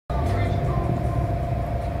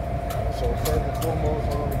So first and foremost,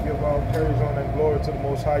 I want to give all praise, honor, and glory to the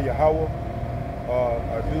Most High Yahweh.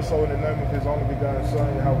 I do so in the name of His only begotten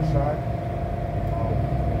Son, Yahweh Shai.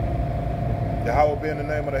 Yahweh being the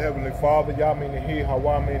name of the Heavenly Father, Yah meaning He,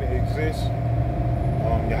 Hawa meaning exist.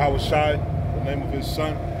 Yahweh Shai, the name of His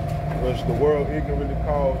Son, which the world ignorantly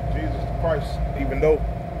calls Jesus Christ, even though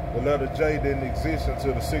the letter J didn't exist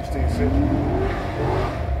until the 16th century.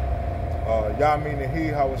 Yah meaning He,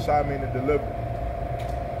 Hawa Shai meaning deliverer.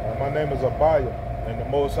 My name is Abaya, and the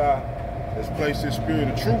Most High has placed His spirit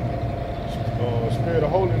of truth, spirit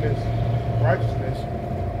of holiness, righteousness,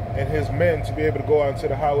 and His men to be able to go out into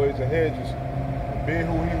the highways and hedges and bid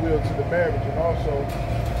who He will to the marriage, and also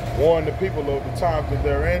warn the people of the times that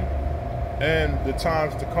they're in and the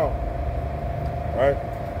times to come. Right?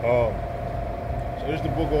 So this is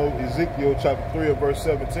the book of Ezekiel, chapter 3, verse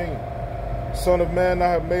 17. Son of man, I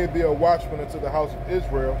have made thee a watchman unto the house of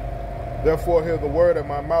Israel. Therefore hear the word of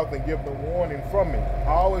my mouth and give them warning from me. I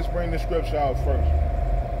always bring the scripture out first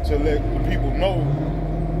to let the people know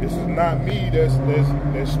this is not me that's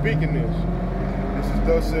speaking this. This is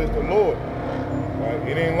thus says the Lord. Right?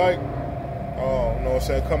 It ain't like, you know what I'm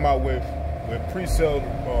saying, come out with precepts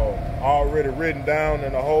already written down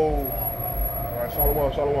in the whole. All right,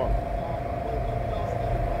 Shalom, Shalom.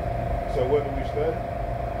 So what do we study?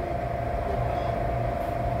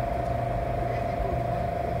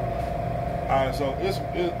 Alright, so it's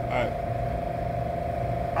alright.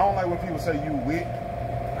 I don't like when people say you weak,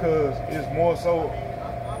 because it's more so.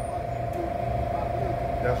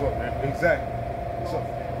 That's what exactly. So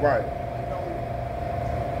right.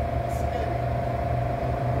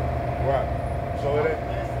 Right. So it ain't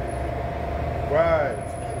right.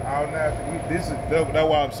 I'll naturally. This is that's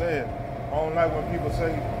why I'm saying. I don't like when people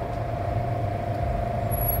say.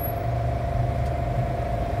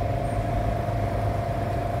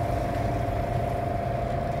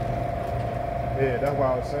 Yeah, that's why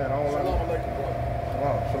I was saying. I don't like.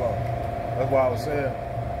 Shalom, shalom. That's why I was saying.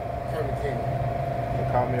 Herman King. They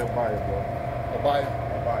call me Abaya, bro. Abaya?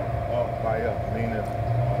 Abaya. Abaya. Meaning,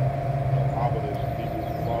 Abba is Hebrew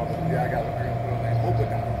father. Yeah, I got a green middle name.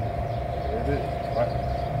 Obadiah. It is. Right?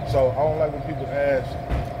 So I don't like when people ask,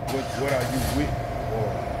 what are you with? Or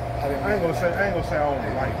I ain't gonna say I don't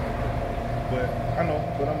like it. But I know,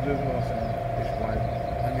 but I'm just gonna say explain.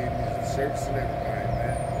 I need these shirts and everything,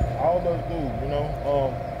 man. All of us do, you know.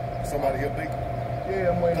 Somebody help me?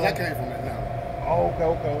 Yeah, I'm waiting. Because I came from Atlanta. Oh,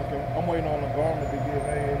 okay. I'm waiting on the garment to get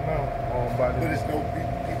made now. But there's no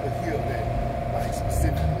people here that like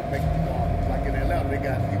specifically make the garments. Like in Atlanta, they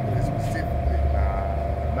got people that specifically.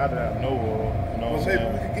 Nah, not that I know of. You know well, what I'm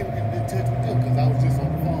saying? Maybe we could get in touch with them because I was just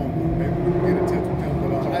on the phone. Maybe we could get in touch with them.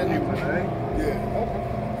 But I need to. Yeah. Okay.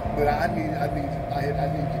 But I need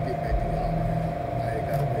to get back to y'all. I ain't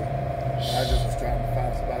gotta wait. I just was trying to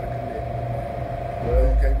find somebody to connect with. Well,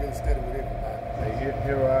 you can't really study with everybody. Hey,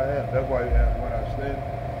 here I am. That's why you asked when I study.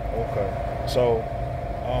 Okay. So,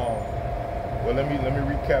 well, let me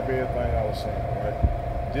recap everything I was saying. Right.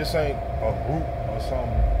 This ain't a group or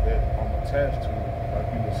something that I'm attached to, like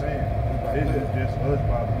you were saying. This is just us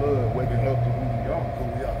by blood waking up to who we are.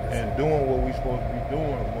 And doing what we supposed to be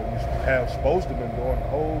doing, what we have supposed to be doing the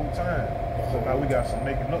whole time. So now we got some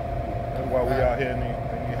making up to do. That's why we out here in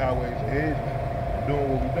the highways and hedges and doing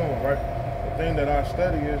what we doing, right? The thing that I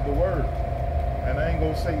study is the word. And I ain't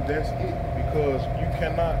gonna say that's it, because you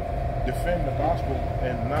cannot defend the gospel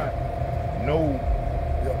and not know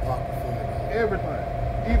everything,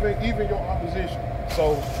 even your opposition.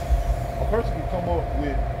 So a person can come up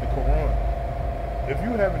with the Quran. If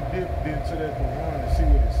you haven't dipped into that Quran and see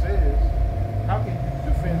what it says, how can you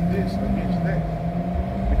defend this against that?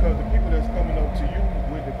 Because the people that's coming up to you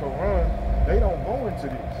with the Quran, they don't go into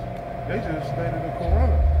this. They just study the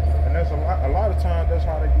Quran. And that's a lot of times that's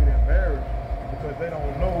how they get embarrassed, because they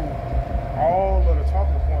don't know all of the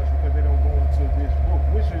talking points, because they don't go into this book,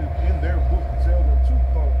 which is in their book to tell them to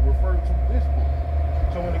refer to this book.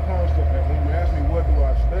 So when it comes to, when you ask me what do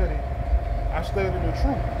I study the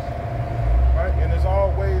truth. Right? And it's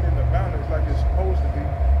all weighed in the balance like it's supposed to be,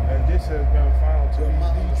 and this has been found to be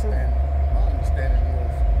the truth. My understanding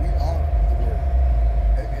is we are the word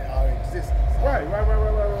in our existence. Right.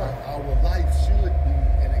 Our life should be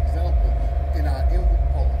an example in our inward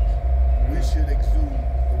parts. We should exude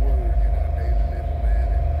the word in our daily living,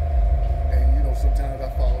 man. And you know, sometimes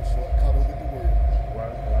I fall short, caught up with the word.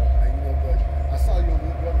 Right. And you know, but I saw you on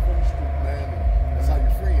the brother from the street, man, and I saw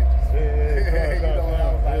your friends. Yeah. You know, and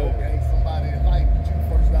I was like, okay, somebody in life that you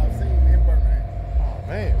first I've seen in Birmingham. Oh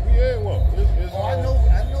man, yeah, well, it's I know.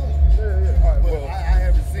 Yeah. All right, but I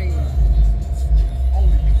haven't seen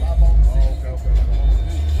only you. I've only seen. Okay.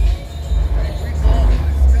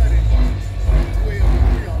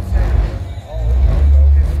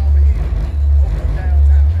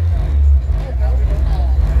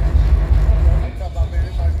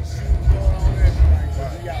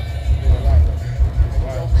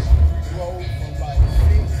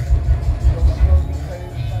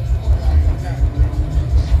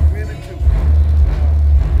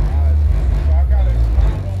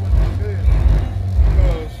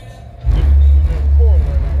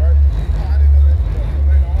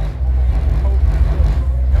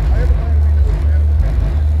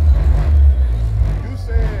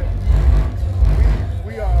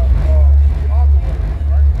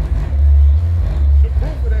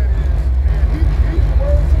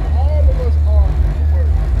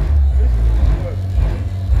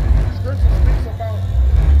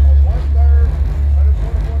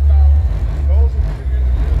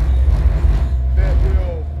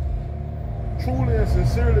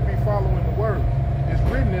 really be following the word. It's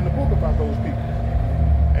written in the book about those people.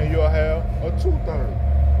 And you'll have a 2/3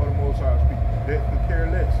 of the Most High's people that could care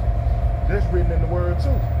less. That's written in the word too.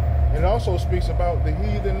 And it also speaks about the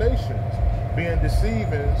heathen nations being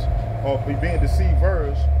deceivers,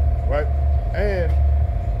 right? And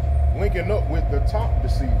linking up with the top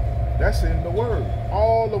deceiver. That's in the word.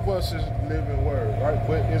 All of us is living word, right?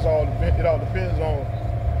 But it all depends on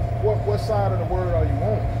what side of the word are you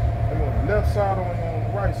on. Are you on the left side or are you on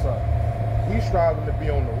the right side? We striving to be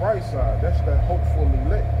on the right side. That's the hopeful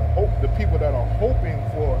elect, the people that are hoping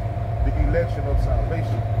for the election of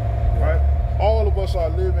salvation, right? All of us are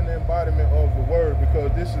living the embodiment of the word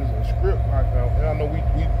because this is a script right now. And I know we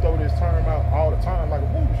throw this term out all the time like a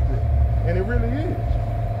movie script. And it really is.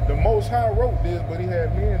 The Most High wrote this, but he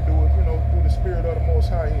had men do it, through the spirit of the Most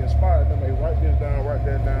High. He inspired them. Hey, write this down, write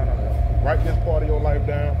that down, write this part of your life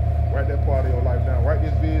down, write that part of your life down, write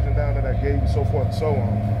this vision down that I gave you, so forth and so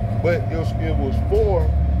on. But it was for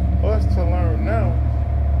us to learn now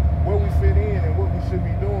where we fit in and what we should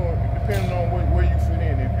be doing, depending on where you fit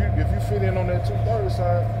in. If you fit in on that 2/3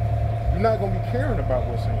 side, you're not gonna be caring about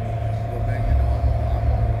what's in here. Well, man, I'm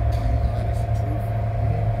gonna be honest and truthful.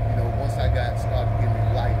 Once I started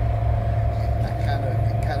getting light, it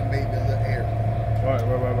kind of made me a little arrogant. Right.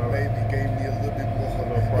 Maybe it gave me a little bit more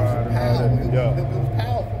pride and all that. It was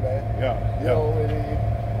powerful, man. Yeah.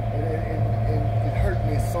 And it hurt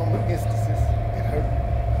me in some instances. It hurt me.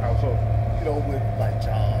 How so? With like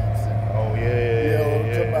jobs. Oh yeah.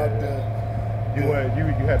 Talking about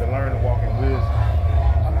you had to learn to walk in wisdom.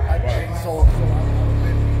 So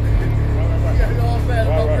you know what I'm saying?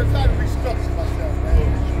 I'm trying to restructure myself, man.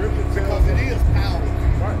 Because it is power.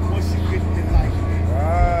 Right. Once you get enlightened,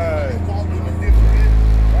 right. You walk in a different way.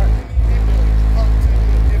 Right. People come to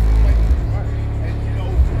you a different way. Right. And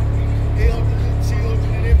elderly, children,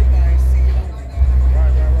 and everybody see it on you.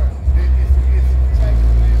 Right. It's a type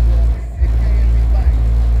of man where it can be like.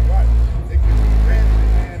 Right. It can be ready,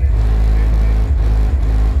 man, and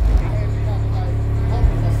kind of like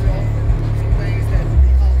humble myself and some things that to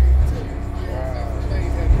be humble too. Some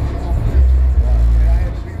things that to be humble too. And I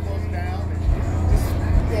had to be looked down and just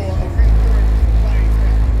a recurring things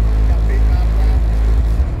that got big out around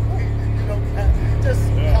just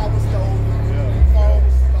car was stolen, phone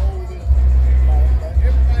was stolen,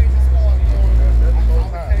 everything just started going. That's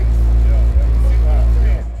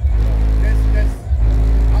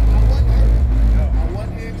I wasn't hurt. I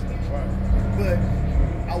wasn't injured. But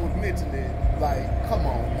I was mentally like, come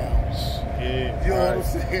on now. Yeah. You know what I'm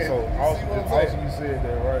saying? So awesome you said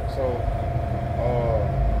that, right? So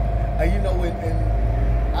and and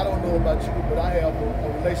I don't know about you, but I have a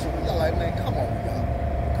relationship with y'all. Like, man, come on, y'all.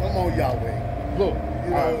 Come on, Yahweh. Look,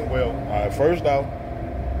 first off,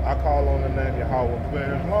 I call on the name Yahweh. But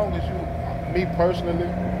as long as me personally,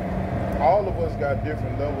 all of us got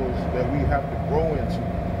different levels that we have to grow into.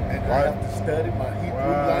 And I have to study my Hebrew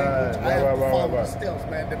language. I have to follow the steps,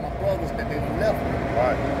 man, that my brothers, that they left me.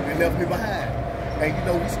 Right. They left me behind. And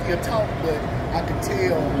we still talk, but I can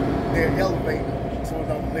tell they're elevating to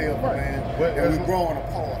another level, man. And we're growing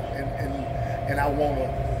apart. And I want to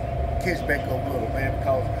catch back up with them, man,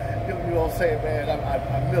 because, you know what I'm saying, man,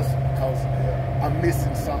 I miss them because I'm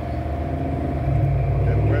missing something.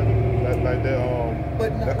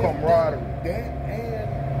 That camaraderie. That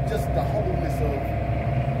and just the wholeness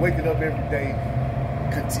of waking up every day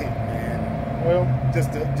content, man. Well,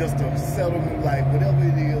 just to settle in life, whatever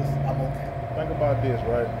it is, I'm okay. Think about this,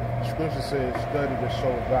 right? The scripture says, study to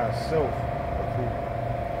show thyself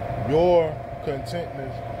approved. Your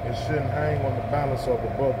contentness, it shouldn't hang on the balance of a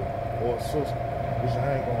brother or a sister. It should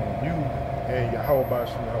hang on you and Yahweh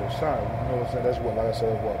Bashim Yahushai. You know what I'm saying? That's what, like I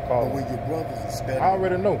said, what I call it. But when your brothers are studying, I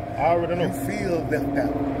already know. You feel left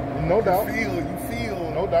out. No doubt. You feel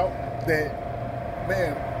no doubt that,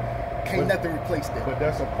 man, can't nothing replace that. But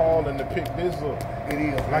that's a calling to pick this up. It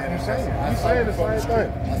is, like man. You saying. You saying the same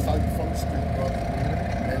thing. I saw you from the street, brother.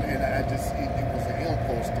 And I just, it was an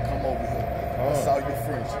impulse to come over here. I saw your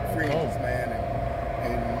friends, man,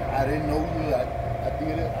 and I didn't know you. I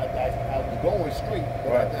did it. I was going straight,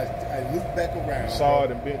 but I looked back around. Saw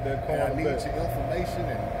it and bit that corner. And I need your information,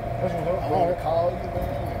 and that's what's up. I want to call you, man.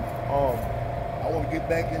 And I want to get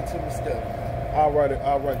back into the study, man. All right.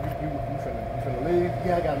 You finna leave?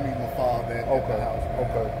 Yeah, I got to meet my father at the house. Man.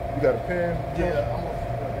 Okay. You got a pen? Yeah, I'm okay.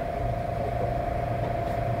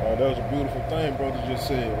 That was a beautiful thing, brother just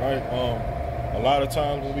said, right? A lot of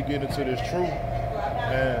times when we get into this truth,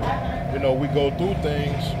 and we go through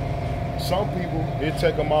things, some people it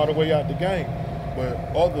take them all the way out the game, but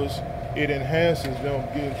others it enhances them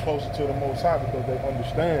getting closer to the Most High because they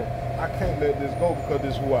understand, I can't let this go because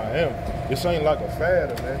this is who I am. This ain't like a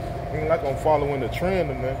fad, man. It ain't like I'm following the trend,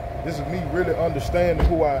 man. This is me really understanding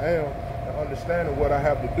who I am and understanding what I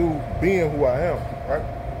have to do being who I am, right?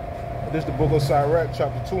 This is the book of Sirach,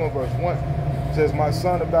 chapter 2 and verse 1. It says, my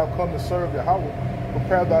son, if thou come to serve Yahweh,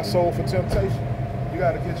 prepare thy soul for temptation. You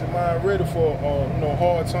got to get your mind ready for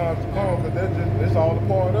hard times to come, because it's all a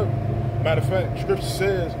part of it. Matter of fact, Scripture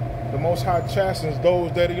says the Most High chastens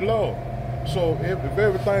those that He loves. So if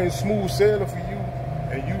everything's smooth sailing for you,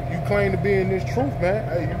 and you claim to be in this truth, man,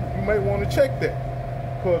 hey, you may want to check that,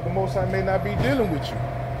 because the Most High may not be dealing with you,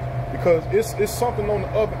 because it's something on the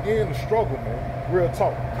other end of struggle, man. Real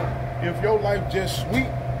talk. If your life just sweet,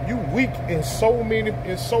 you weak in so many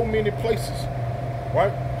places,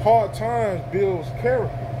 right? Hard times builds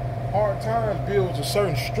character. Hard times builds a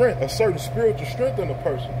certain strength, a certain spiritual strength in a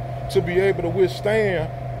person to be able to withstand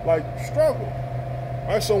like struggle.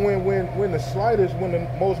 Right? So when the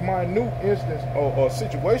most minute instance or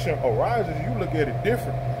situation arises, you look at it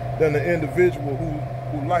different than the individual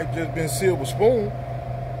who life just been silver spoon,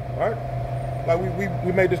 right? Like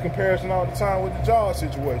we made this comparison all the time with the job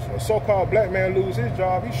situation. A so-called black man lose his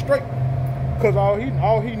job, he's straight. Because all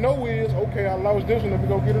he know is, okay, I lost this one, let me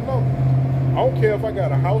go get another. I don't care if I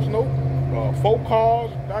got a house note, 4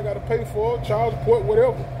 cars I got to pay for, child support,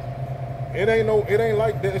 whatever. It ain't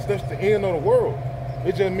like that. It's just the end of the world.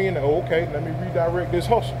 It just means that, okay, let me redirect this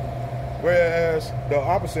hustle. Whereas the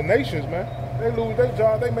opposite nations, man, they lose their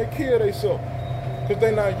job, they may kill themselves because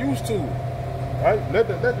they're not used to it. Right? Let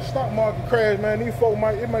the stock market crash, man. These folk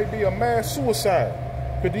it might be a mass suicide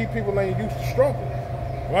because these people ain't used to struggle,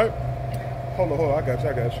 right? Hold on, I got you.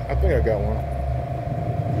 I think I got one.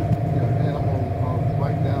 Yeah, man, I'm gonna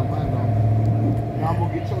write down my number. I'm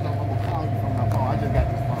gonna get your number. I'm gonna call you from my phone. I just got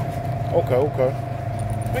this phone. Okay.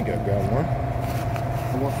 I think I got one.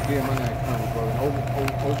 And once again, my name is brother.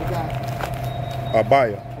 Over guy.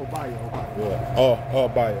 Abaya. Obaya. Yeah.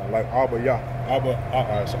 Abaya, like Abba Yah. Abba.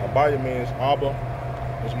 So Abaya means Abba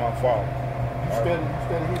is my father. You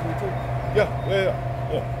study Hebrew too? Yeah.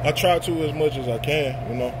 I try to as much as I can.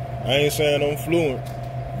 I ain't saying I'm fluent,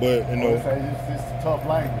 but it's a tough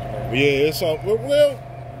language, man. Yeah, it's something. Well,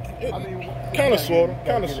 kind of, sort of. You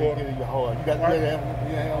got to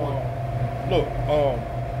Look,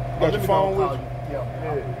 got your phone with you?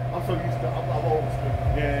 Yeah. I'm so used to. I'm old school.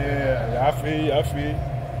 Yeah. I feel you. You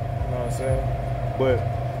know what I'm saying? But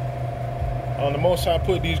the Most High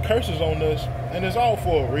put these curses on us, and it's all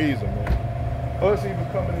for a reason, man. Us even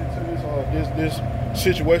coming into this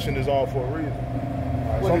situation is all for a reason.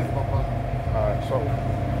 What is it, my brother? All right, so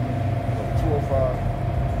 205-224-3641.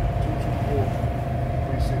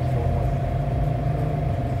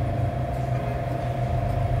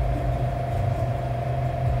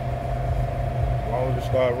 As long as it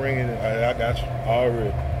start ringing, I got you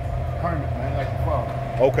already. Hermit, man, like your father.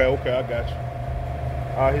 Okay, I got you.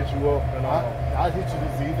 I'll hit you up and I'll hit you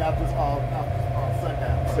this evening after sundown.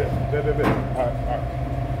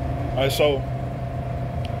 All right, so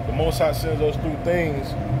the Most High sends us through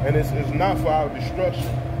things, and it's not for our destruction.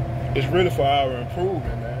 It's really for our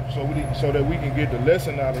improvement, man. So that we can get the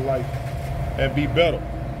lesson out of life and be better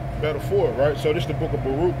for it, right? So this is the book of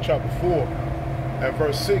Baruch, chapter 4, and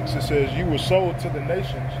verse 6. It says, "You were sold to the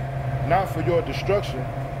nations, not for your destruction,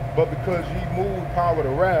 but because ye moved power to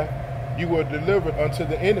wrath, you were delivered unto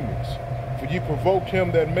the enemies. For ye provoked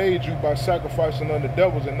him that made you by sacrificing unto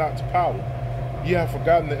devils and not to power. Ye have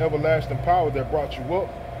forgotten the everlasting power that brought you up,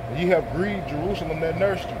 and ye have grieved Jerusalem that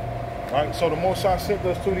nursed you." Right? So the Most High sent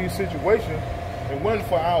us to these situations. It wasn't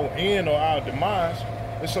for our end or our demise.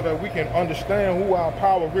 It's so that we can understand who our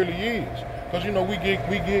power really is. Because we get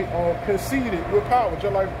conceited with power,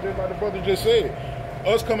 just like the brother just said.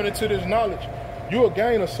 Us coming into this knowledge, you'll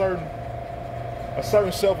gain a certain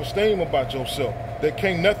self-esteem about yourself that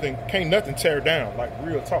can't nothing tear down. Like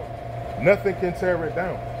real talk, nothing can tear it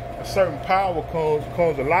down. A certain power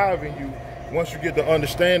comes alive in you once you get the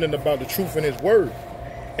understanding about the truth in His Word,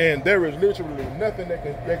 and there is literally nothing that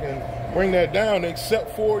can bring that down except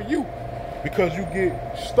for you, because you get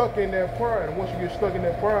stuck in that pride. And once you get stuck in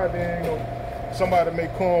that pride, then somebody may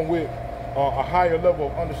come with a higher level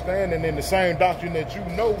of understanding in the same doctrine that you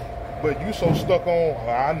know. But you so stuck on,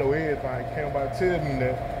 I know everything, can't nobody tell me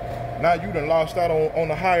that. Now you done lost out on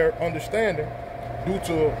a higher understanding due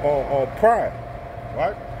to pride,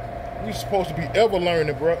 right? We supposed to be ever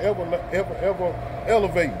learning, bro, ever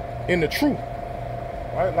elevating in the truth,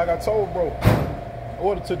 right? Like I told bro, in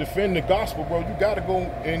order to defend the gospel, bro, you got to go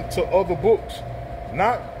into other books,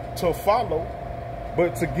 not to follow,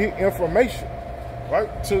 but to get information, right?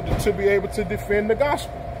 To be able to defend the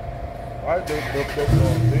gospel. Right?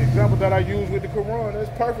 The example that I use with the Quran, that's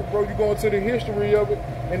perfect, bro. You go into the history of it,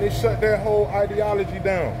 and it shut that whole ideology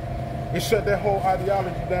down. It shut that whole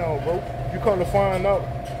ideology down, bro. You come to find out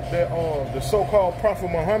that the so-called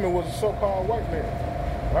Prophet Muhammad was a so-called white man.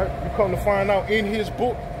 Right? You come to find out in his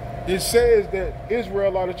book, it says that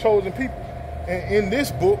Israel are the chosen people. And in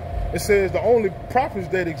this book, it says the only prophets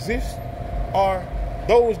that exist are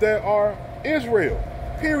those that are Israel,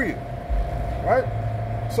 period. Right?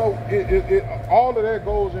 So all of that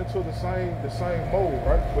goes into the same mold,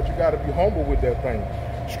 right? But you got to be humble with that thing.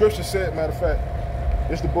 Scripture said, matter of fact,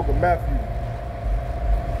 it's the book of Matthew.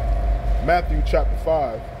 Matthew chapter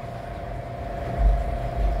 5.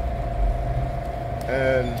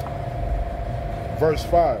 And verse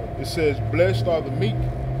 5. It says, blessed are the meek,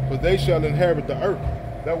 for they shall inherit the earth.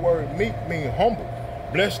 That word meek means humble.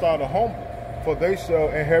 Blessed are the humble, for they shall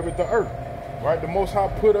inherit the earth. Right? The Most High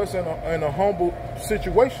put us in a humble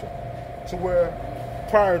situation to where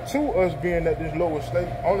prior to us being at this lower state,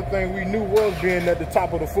 only thing we knew was being at the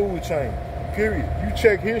top of the food chain. Period. You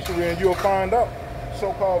check history and you'll find out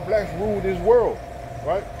so-called blacks ruled this world.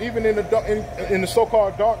 Right? Even in the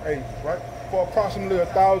so-called dark ages, right? For approximately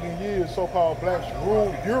 1,000 years, so-called blacks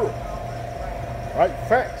ruled Europe. Right?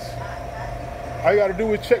 Facts. All you got to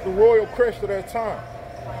do is check the royal crest of that time.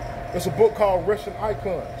 It's a book called Russian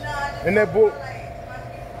Icons. In that book,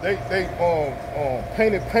 they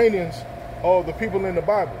painted paintings of the people in the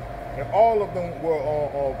Bible, and all of them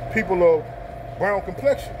were people of brown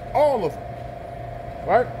complexion. All of them,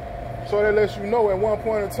 right? So that lets you know at one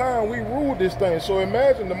point in time we ruled this thing. So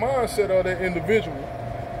imagine the mindset of that individual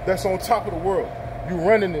that's on top of the world. You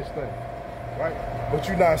running this thing, right? But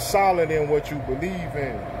you're not solid in what you believe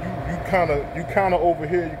in. You kind of over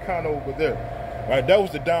here, you kind of over there. Right, that was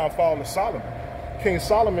the downfall of Solomon. King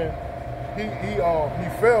Solomon, he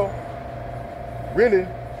fell really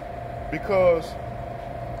because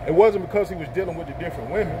it wasn't because he was dealing with the different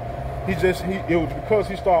women. It was because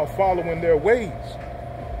he started following their ways.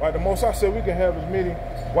 Right, the Most High said we can have as many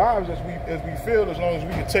wives as we feel, as long as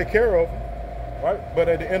we can take care of them. Right, but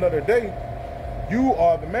at the end of the day, you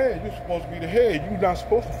are the man. You're supposed to be the head. You're not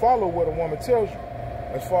supposed to follow what a woman tells you,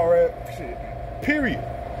 as far as shit. Period.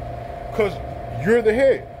 Because you're the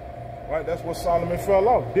head, right? That's what Solomon fell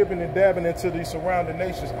off, dipping and dabbing into the surrounding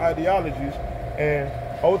nations' ideologies, and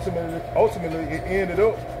ultimately it ended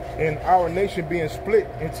up in our nation being split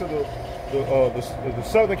into the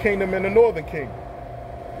southern kingdom and the northern kingdom.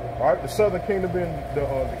 Right? The southern kingdom being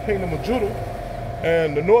the kingdom of Judah,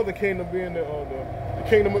 and the northern kingdom being the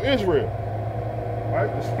kingdom of Israel. Right?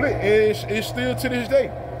 The split is still to this day.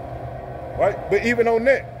 Right? But even on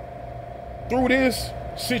that, through this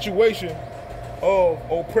situation of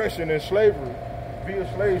oppression and slavery via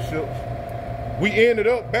slave ships, we ended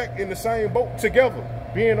up back in the same boat together,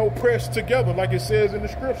 being oppressed together, like it says in the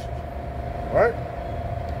scriptures. Right?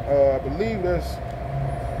 I believe that's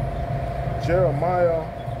Jeremiah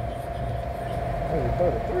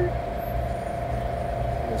 33.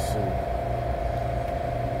 Let's see.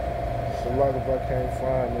 It's a lot if I can't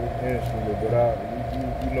find it instantly, but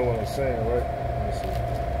you know what I'm saying, right? Let me see.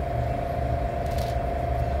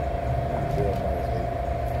 Jeremiah 8.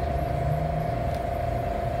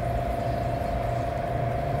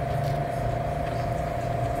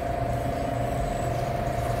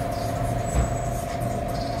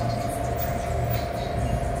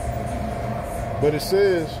 But it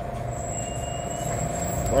says,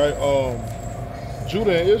 right,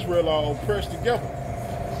 Judah and Israel are oppressed together,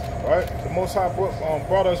 right? The Most High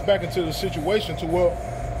brought us back into the situation to where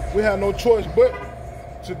we have no choice but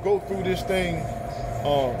to go through this thing,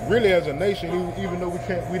 really as a nation, even though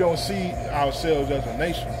we don't see ourselves as a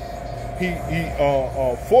nation. He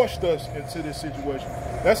forced us into this situation.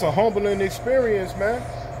 That's a humbling experience, man.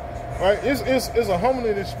 Right? It's a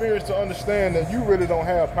humbling experience to understand that you really don't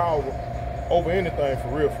have power over anything for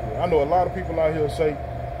real. I know a lot of people out here say,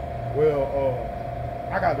 well,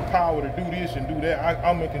 I got the power to do this and do that.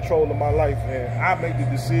 I'm in control of my life and I make the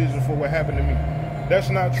decision for what happened to me. That's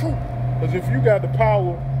not true. Because if you got the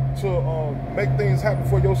power to make things happen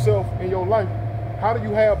for yourself in your life, how do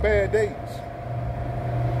you have bad days?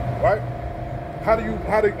 Right? How do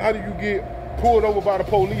you get pulled over by the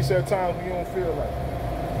police at times when you don't feel like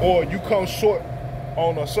it? Or you come short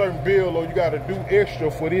on a certain bill, or you got to do extra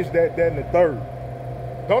for this, that, and the third.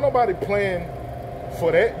 Don't nobody plan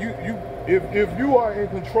for that. If you are in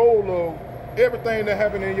control of everything that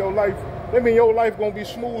happened in your life, that means your life gonna be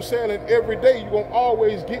smooth sailing every day. You're gonna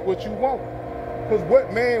always get what you want. Because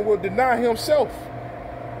what man will deny himself,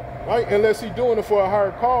 right? Unless he's doing it for a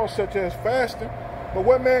higher cause, such as fasting. But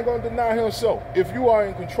what man gonna deny himself? If you are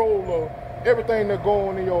in control of everything that's going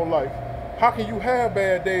on in your life, How can you have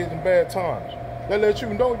bad days and bad times? That lets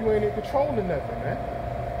you know you ain't in control of nothing, man.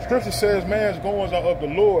 Scripture says man's goings are of the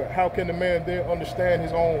Lord. How can the man then understand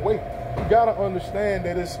his own way? You got to understand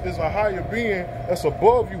that it's a higher being that's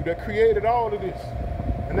above you that created all of this.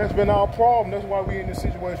 And that's been our problem. That's why we're in this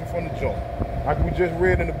situation from the jump. Like we just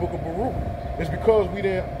read in the book of Baruch. It's because we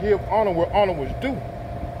didn't give honor where honor was due.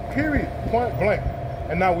 Period. Point blank.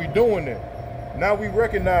 And now we doing that. Now we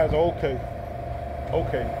recognize, okay,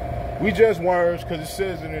 we just worms because it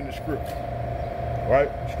says it in the scripture. Right?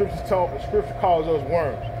 Scripture calls us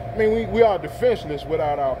worms. I mean, we are defenseless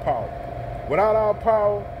without our power. Without our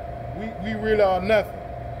power, we really are nothing.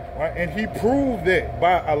 Right? And he proved that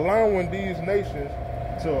by allowing these nations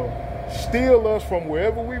to steal us from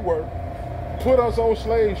wherever we were, put us on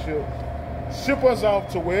slave ships, ship us off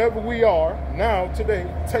to wherever we are now, today,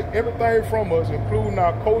 take everything from us, including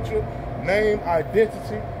our culture, name,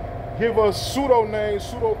 identity, give us pseudo-name,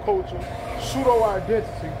 pseudo-culture,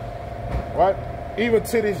 pseudo-identity, right? Even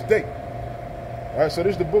to this day. All right, so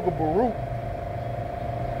this is the book of Baruch,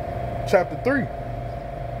 chapter 3,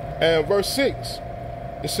 and verse 6.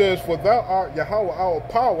 It says, "For thou art Yahweh our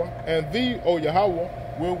power, and thee, O Yahweh,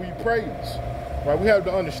 will we praise." Right? We have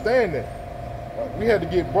to understand that. Right? We had to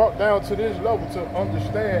get brought down to this level to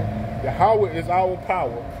understand Yahweh is our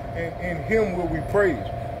power, and in him will we praise.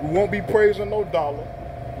 We won't be praising no dollar.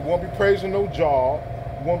 We won't be praising no job.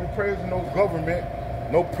 We won't be praising no government,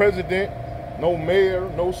 no president, no mayor,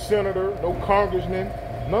 no senator, no congressman,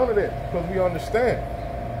 none of that, because we understand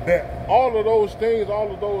that all of those things,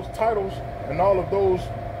 all of those titles, and all of those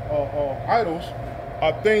idols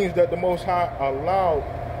are things that the Most High allowed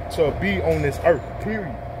to be on this earth,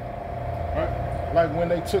 period. Right? Like when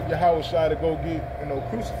they took Yahweh Shai to go get,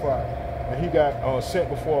 crucified, and he got sent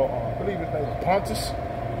before, I believe his name was Pontius,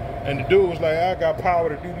 and the dude was like, I got power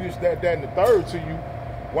to do this, that, and the third to you.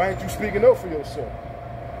 Why ain't you speaking up for yourself?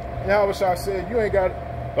 Yahweh Shai said, you ain't got,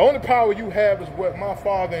 the only power you have is what my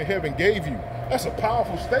Father in heaven gave you. That's a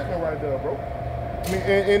powerful statement right there, bro. I mean,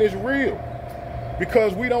 and it's real.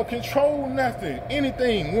 Because we don't control nothing.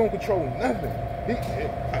 Anything. We don't control nothing.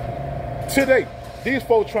 Today, these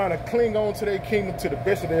folks trying to cling on to their kingdom to the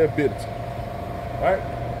best of their ability. Right?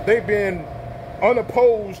 They've been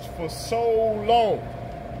unopposed for so long.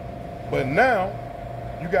 But now,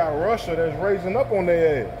 you got Russia that's raising up on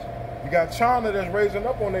their ass. You got China that's raising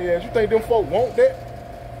up on their ass. You think them folk want that?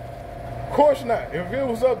 Of course not. If it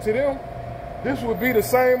was up to them, this would be the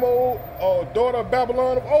same old daughter of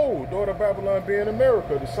Babylon of old. Daughter of Babylon being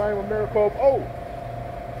America, the same America of old.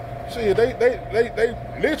 See, they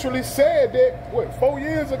literally said that, 4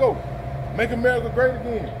 years ago? Make America great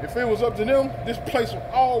again. If it was up to them, this place would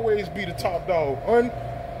always be the top dog.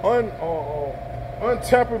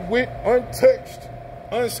 Untampered with, untouched,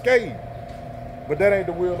 unscathed. But that ain't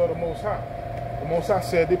the will of the Most High. The Most High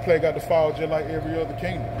said this place got to fall just like every other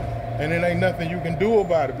kingdom. And it ain't nothing you can do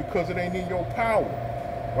about it because it ain't in your power.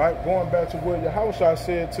 Right? Going back to what Yahushua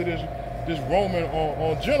said to this Roman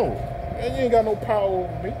general. And you ain't got no power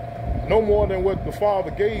over me. No more than what the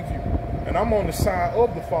Father gave you. And I'm on the side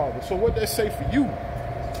of the Father. So what that say for you?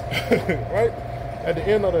 Right? At the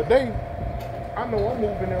end of the day, I know I'm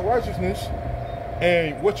moving in righteousness.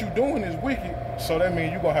 And what you doing is wicked. So that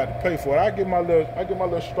means you're gonna have to pay for it. I get my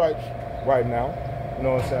little stripes right now. You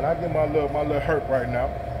know what I'm saying? I get my little hurt right now.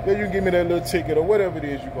 Yeah, you give me that little ticket or whatever it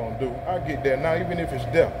is you're gonna do. I get that now, even if it's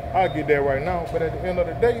death. I get that right now. But at the end of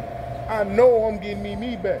the day, I know I'm getting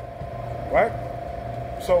me back. Right?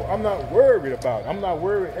 So I'm not worried about it. I'm not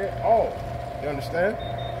worried at all. You understand?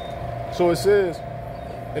 So it says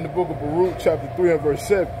in the book of Baruch, chapter 3 and verse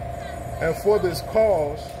 7, "And for this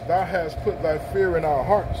cause thou hast put thy fear in our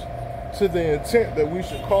hearts, to the intent that we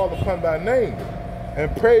should call upon thy name,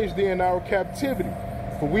 and praise thee in our captivity.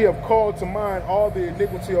 For we have called to mind all the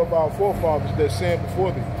iniquity of our forefathers that sinned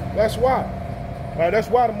before thee." That's why. That's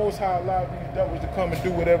why the Most High allowed these devils to come and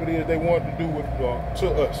do whatever it is they wanted to do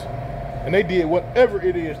to us. And they did whatever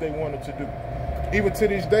it is they wanted to do. Even to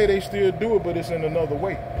this day, they still do it, but it's in another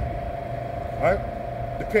way. Right?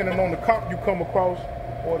 Depending on the cop you come across,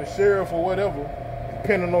 or the sheriff or whatever,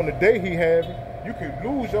 depending on the day he has, you could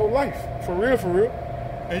lose your life. For real.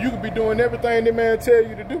 And you could be doing everything the man tell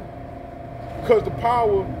you to do. Because the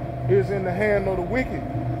power is in the hand of the wicked.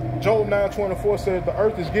 Job 9:24 says the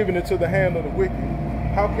earth is given into the hand of the wicked.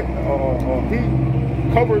 How can he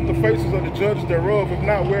covered the faces of the judges thereof, if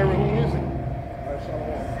not wearing, who is he?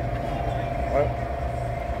 Right?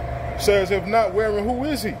 Says, if not wearing, who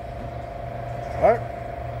is he? Right?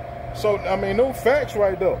 So, I mean, no facts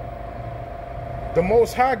right there. The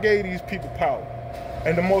Most High gave these people power.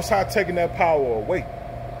 And the Most High taking that power away.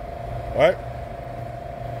 Right?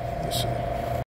 Let's see.